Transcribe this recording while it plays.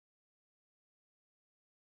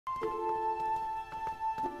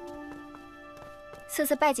瑟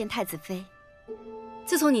瑟拜见太子妃。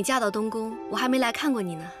自从你嫁到东宫，我还没来看过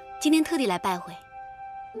你呢，今天特地来拜会。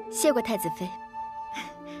谢过太子妃。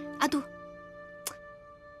阿杜，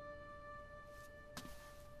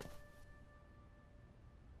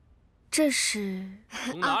这是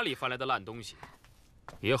从哪里翻来的烂东西，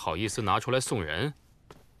也好意思拿出来送人？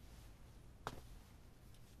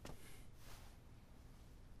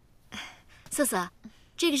瑟瑟，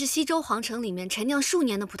这个是西周皇城里面陈酿数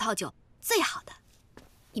年的葡萄酒，最好的。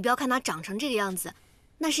你不要看它长成这个样子，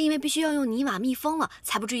那是因为必须要用泥瓦密封了，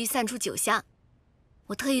才不至于散出酒香。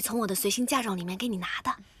我特意从我的随行嫁妆里面给你拿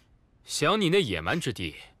的。想你那野蛮之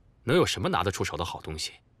地，能有什么拿得出手的好东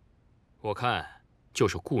西？我看就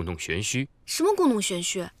是故弄玄虚。什么故弄玄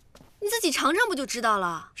虚？你自己尝尝不就知道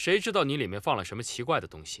了？谁知道你里面放了什么奇怪的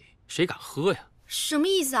东西？谁敢喝呀？什么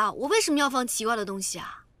意思啊？我为什么要放奇怪的东西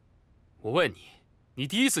啊？我问你，你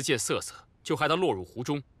第一次见瑟瑟就害她落入湖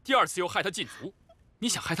中，第二次又害她禁足，你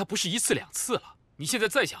想害她不是一次两次了，你现在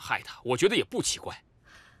再想害她，我觉得也不奇怪。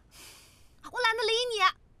我懒得理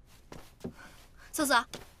你。瑟瑟，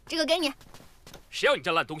这个给你。谁要你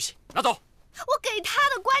这烂东西？拿走！我给他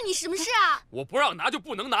的，关你什么事啊？我不让拿就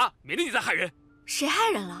不能拿，免得你再害人。谁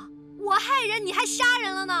害人了？我害人，你还杀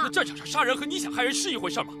人了呢？那战场上杀人和你想害人是一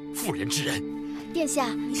回事吗？妇人之仁。殿下，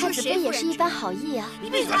太子妃也是一番好意啊。你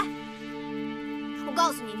闭嘴！我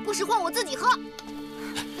告诉你，你不识货，我自己喝。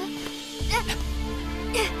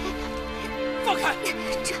放开！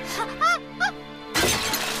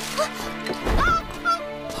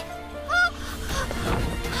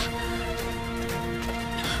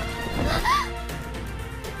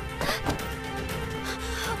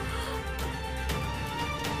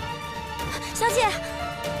小姐，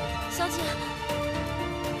小姐，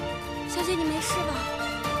小姐，你没事吧？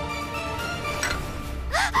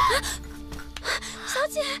小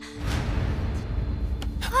姐，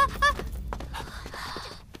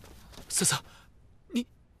瑟瑟，你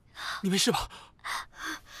没事吧？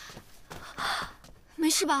没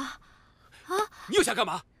事吧？啊！你又想干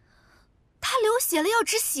嘛？他流血了，要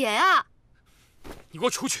止血呀！你给我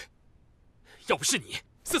出去！要不是你，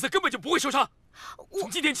瑟瑟根本就不会受伤。从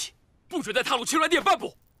今天起，不准再踏入青鸾殿半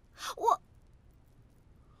步。我，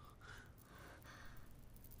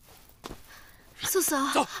瑟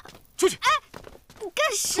瑟，走，出去！哎，你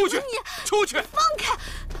干什么？你出去！放开！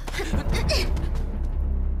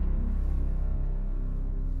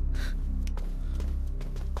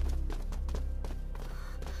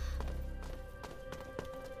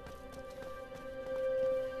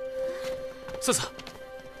瑟瑟，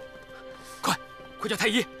快叫太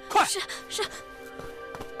医，快！是。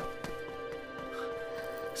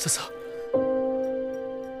瑟瑟，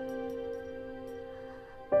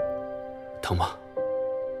疼吗？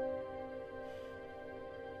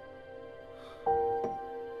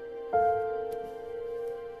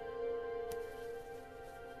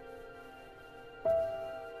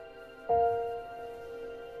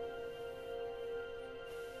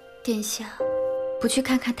殿下，不去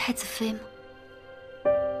看看太子妃吗？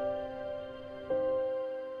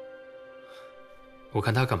我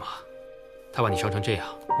看她干嘛？她把你伤成这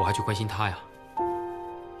样，我还去关心她呀？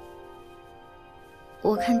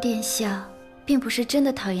我看殿下并不是真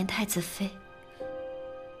的讨厌太子妃。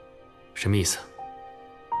什么意思？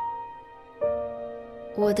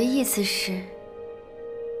我的意思是，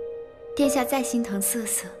殿下再心疼瑟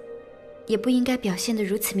瑟，也不应该表现得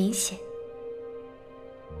如此明显。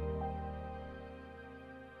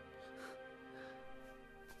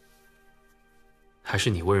还是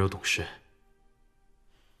你温柔懂事。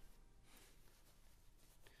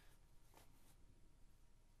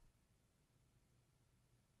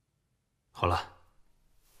好了，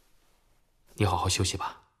你好好休息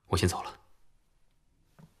吧，我先走了。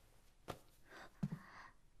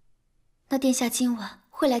那殿下今晚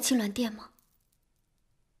会来青鸾殿吗？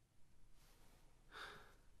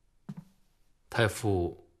太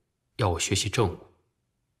傅要我学习政务，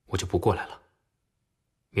我就不过来了，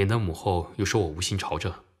免得母后又说我无心朝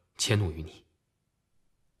政，迁怒于你。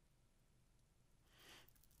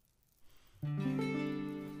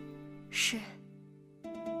是。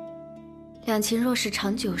两情若是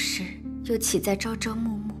长久时，又岂在朝朝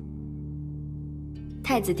暮暮？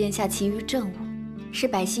太子殿下勤于政务，是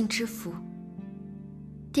百姓之福。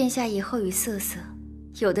殿下以后与瑟瑟，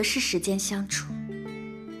有的是时间相处。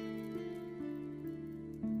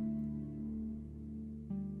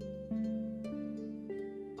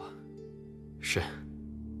是。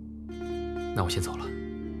那我先走了。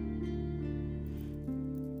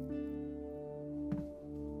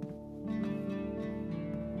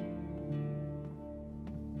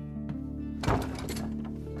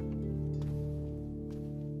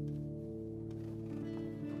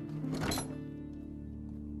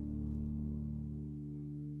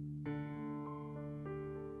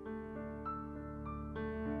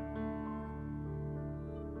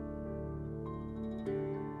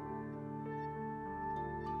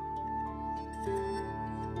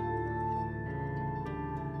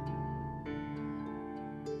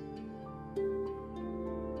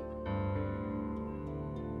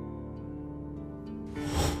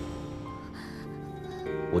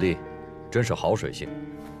五弟，真是好水性，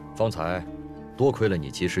方才多亏了你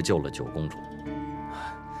及时救了九公主。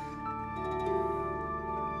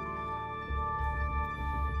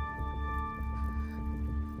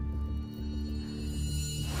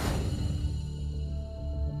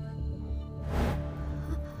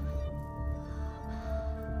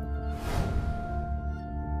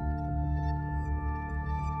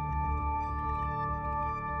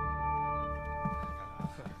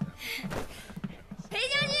裴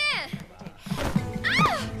将军，啊！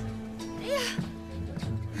哎呀，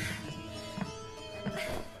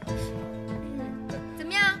怎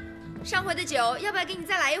么样？上回的酒要不要给你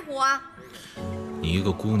再来一壶啊？你一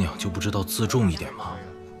个姑娘就不知道自重一点吗？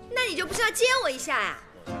那你就不知道接我一下呀？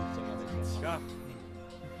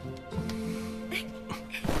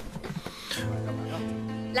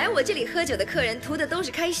来我这里喝酒的客人图的都是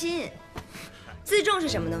开心，自重是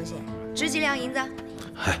什么东西？值几两银子？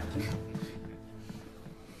嗨，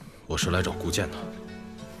我是来找顾剑的。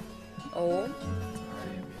哦，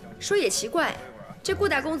说也奇怪，这顾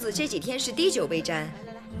大公子这几天是滴酒未沾。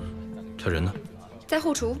他人呢？在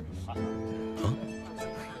后厨。啊？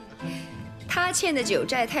他欠的酒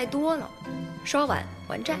债太多了，刷碗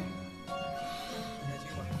还债。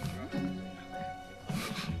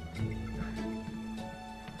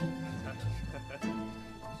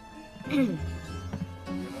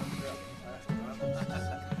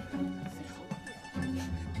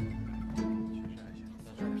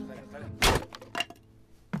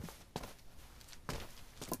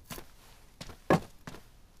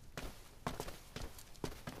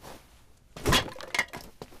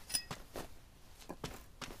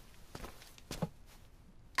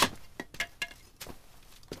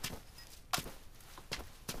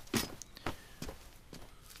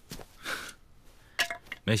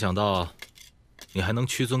没想到你还能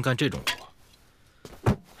屈尊干这种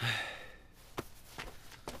活。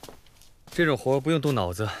这种活不用动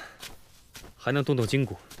脑子，还能动动筋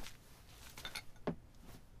骨，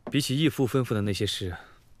比起义父吩咐的那些事，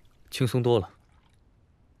轻松多了。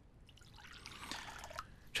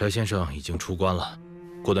柴先生已经出关了，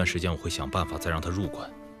过段时间我会想办法再让他入关。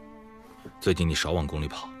最近你少往宫里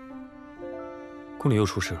跑。宫里又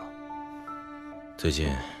出事了。最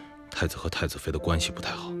近太子和太子妃的关系不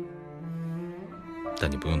太好，但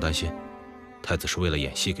你不用担心，太子是为了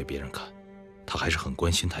演戏给别人看，他还是很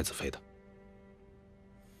关心太子妃的。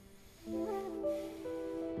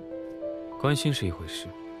关心是一回事，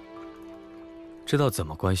知道怎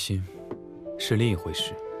么关心是另一回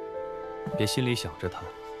事。别心里想着他，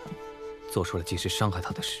做出了尽是伤害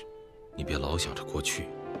他的事。你别老想着过去，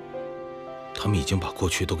他们已经把过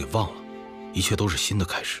去都给忘了，一切都是新的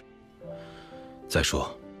开始。再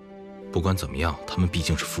说，不管怎么样，他们毕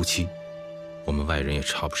竟是夫妻，我们外人也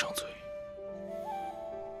插不上嘴。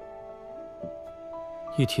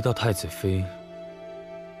一提到太子妃，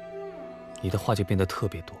你的话就变得特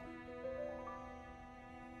别多。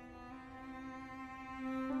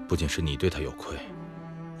不仅是你对她有愧，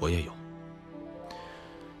我也有。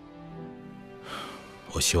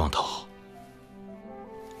我希望她好。